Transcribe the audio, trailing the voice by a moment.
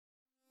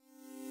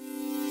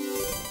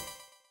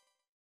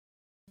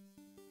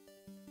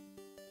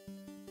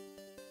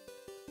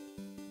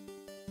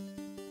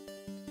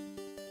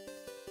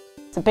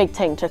a big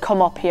thing to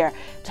come up here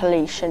to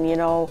Laois and, you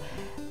know,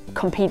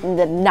 compete in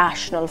the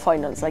national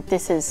finals. Like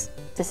this is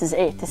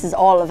it. This is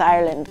all of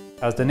Ireland.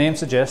 As the name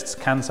suggests,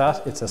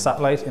 CanSat, it's a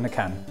satellite in a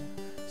can.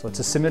 So it's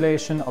a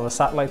simulation of a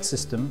satellite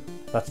system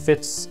that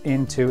fits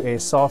into a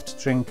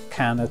soft drink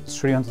can, a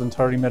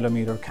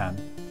 330mm can.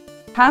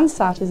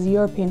 CanSat is a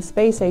European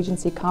Space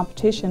Agency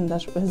competition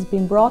that has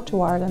been brought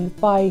to Ireland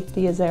by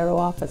the ESERO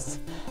office.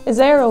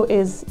 ESERO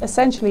is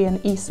essentially an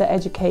ESA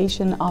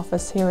education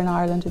office here in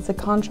Ireland. It's a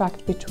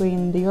contract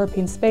between the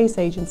European Space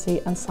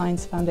Agency and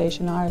Science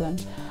Foundation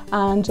Ireland.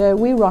 And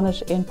we run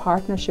it in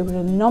partnership with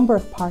a number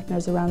of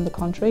partners around the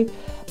country,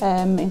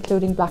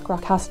 including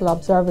Blackrock Castle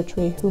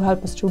Observatory, who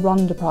help us to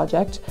run the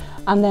project.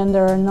 And then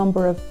there are a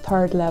number of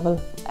third level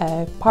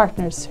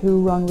partners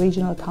who run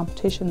regional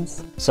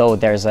competitions. So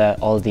there's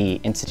all the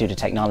Institute of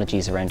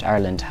Technologies around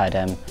Ireland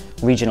had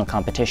regional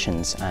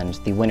competitions, and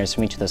the winners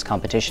from each of those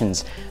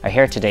competitions are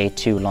here today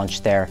to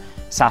launch their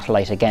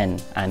satellite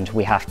again, and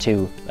we have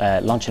to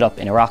launch it up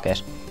in a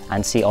rocket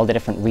and see all the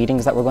different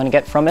readings that we're going to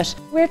get from it.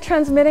 We're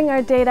transmitting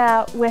our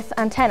data with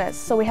antennas,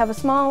 so we have a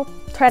small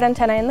thread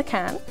antenna in the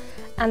can,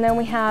 and then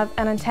we have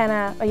an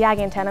antenna, a Yagi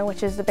antenna,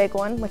 which is the big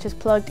one, which is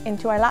plugged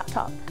into our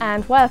laptop.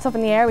 And while it's up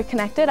in the air, we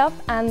connect it up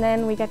and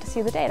then we get to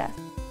see the data.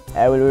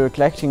 We were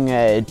collecting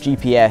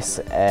GPS,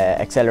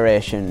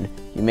 acceleration,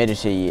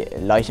 humidity,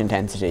 light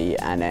intensity,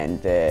 and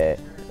then the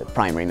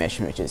primary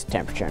mission, which is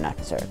temperature and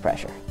atmospheric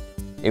pressure.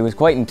 It was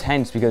quite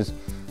intense because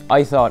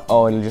I thought,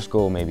 oh, it'll just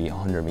go maybe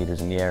 100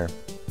 meters in the air.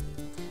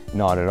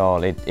 Not at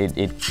all. It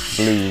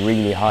blew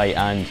really high,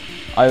 and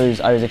I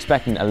was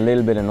expecting a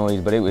little bit of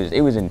noise, but it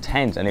was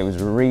intense, and it was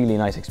a really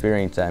nice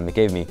experience, and it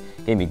gave me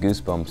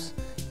goosebumps.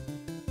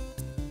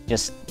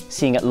 Just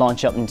seeing it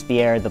launch up into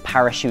the air, the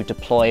parachute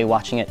deploy,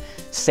 watching it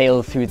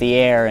sail through the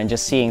air, and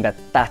just seeing that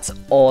that's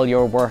all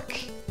your work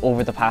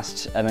over the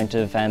past amount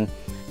of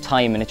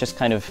time, and it just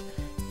kind of,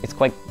 it's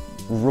quite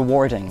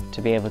rewarding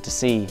to be able to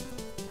see.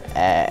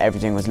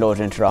 Everything was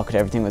loaded into rocket,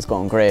 everything was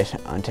going great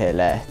until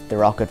the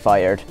rocket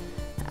fired,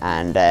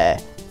 and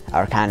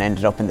our can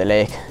ended up in the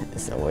lake.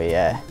 So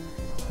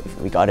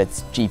we got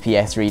its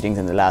GPS readings,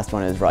 and the last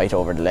one is right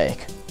over the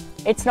lake.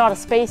 It's not a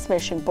space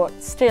mission,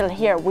 but still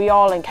here we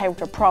all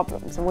encounter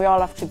problems and we all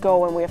have to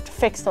go and we have to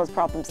fix those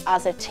problems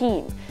as a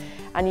team.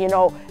 And you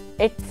know,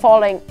 it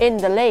falling in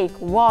the lake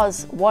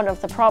was one of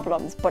the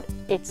problems, but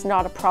it's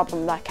not a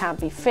problem that can't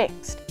be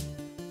fixed.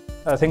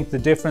 I think the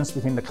difference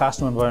between the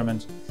classroom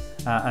environment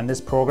and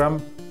this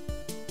programme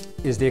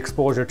is the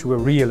exposure to a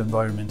real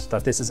environment,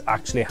 that this is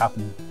actually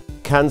happening.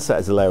 CanSat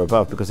is a layer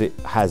above because it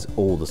has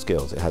all the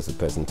skills. It has the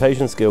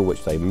presentation skill,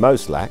 which they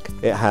most lack.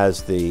 It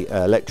has the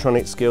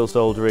electronic skills,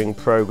 soldering,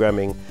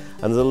 programming,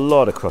 and there's a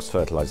lot of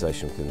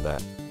cross-fertilisation within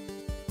that.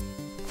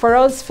 For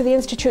us, for the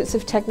Institutes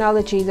of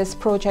Technology, this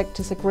project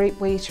is a great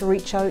way to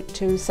reach out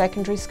to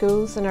secondary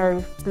schools in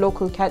our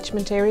local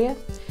catchment area.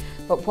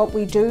 But what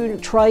we do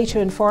try to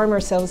inform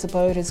ourselves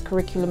about is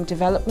curriculum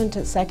development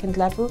at second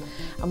level,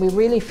 and we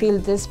really feel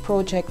this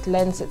project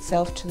lends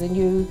itself to the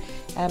new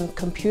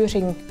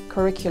computing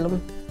curriculum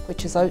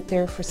which is out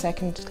there for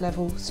second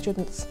level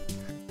students.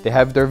 They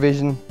have their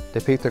vision, they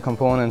pick their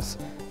components,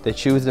 they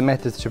choose the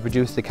methods to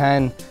produce the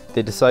can,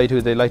 they decide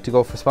who they like to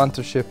go for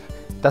sponsorship.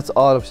 That's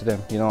all up to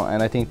them, you know,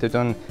 and I think they've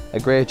done a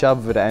great job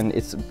of it, and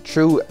it's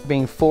through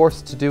being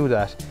forced to do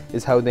that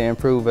is how they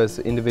improve as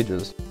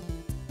individuals.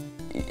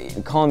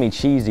 Call me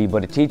cheesy,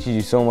 but it teaches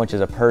you so much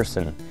as a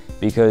person,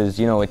 because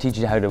you know, it teaches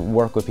you how to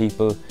work with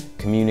people,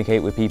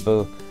 communicate with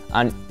people,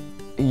 and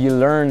you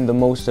learn the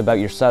most about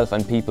yourself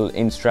and people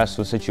in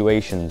stressful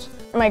situations.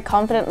 My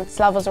confidence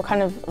levels were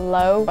kind of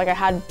low. Like I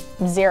had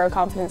zero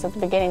confidence at the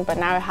beginning, but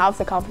now I have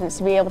the confidence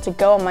to be able to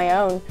go on my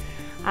own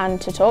and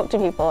to talk to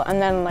people.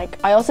 And then like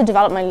I also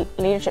developed my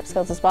leadership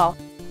skills as well.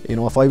 You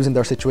know, if I was in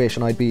their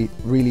situation, I'd be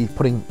really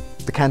putting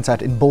the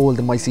CanSat in bold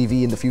in my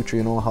CV in the future.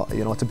 You know,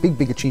 it's a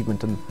big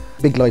achievement and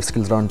big life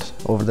skills learned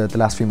over the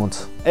last few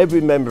months. Every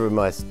member of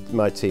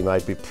my team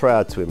I'd be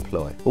proud to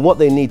employ. But what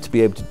they need to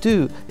be able to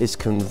do is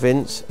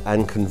convince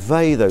and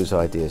convey those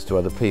ideas to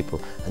other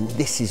people, and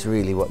this is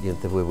really what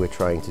we're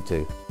trying to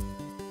do.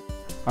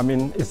 I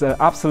mean, it's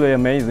absolutely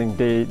amazing.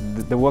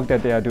 The work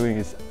that they are doing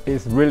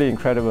is really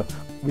incredible.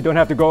 We don't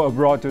have to go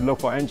abroad to look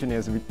for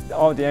engineers.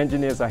 All the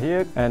engineers are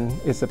here, and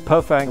it's a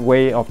perfect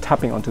way of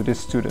tapping onto these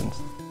students.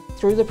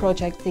 Through the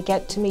project, they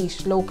get to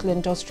meet local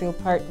industrial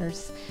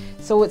partners.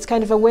 So it's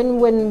kind of a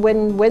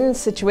win-win-win-win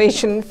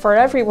situation for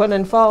everyone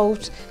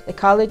involved, the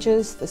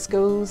colleges, the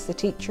schools, the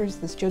teachers,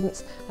 the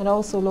students, and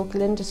also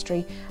local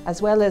industry,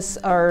 as well as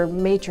our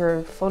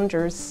major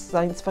funders,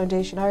 Science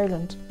Foundation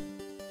Ireland.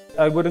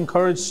 I would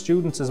encourage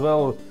students as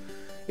well,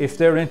 if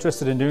they're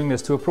interested in doing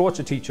this, to approach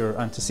a teacher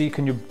and to see,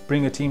 can you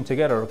bring a team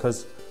together,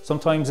 because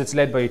sometimes it's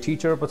led by a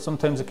teacher, but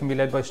sometimes it can be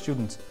led by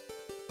students.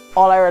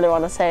 All I really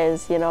want to say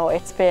is, you know,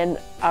 it's been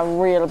a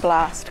real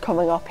blast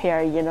coming up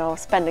here, you know,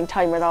 spending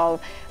time with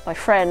all my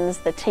friends,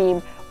 the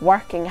team,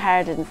 working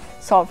hard and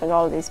solving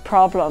all these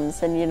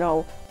problems, and you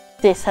know,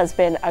 this has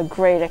been a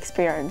great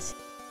experience.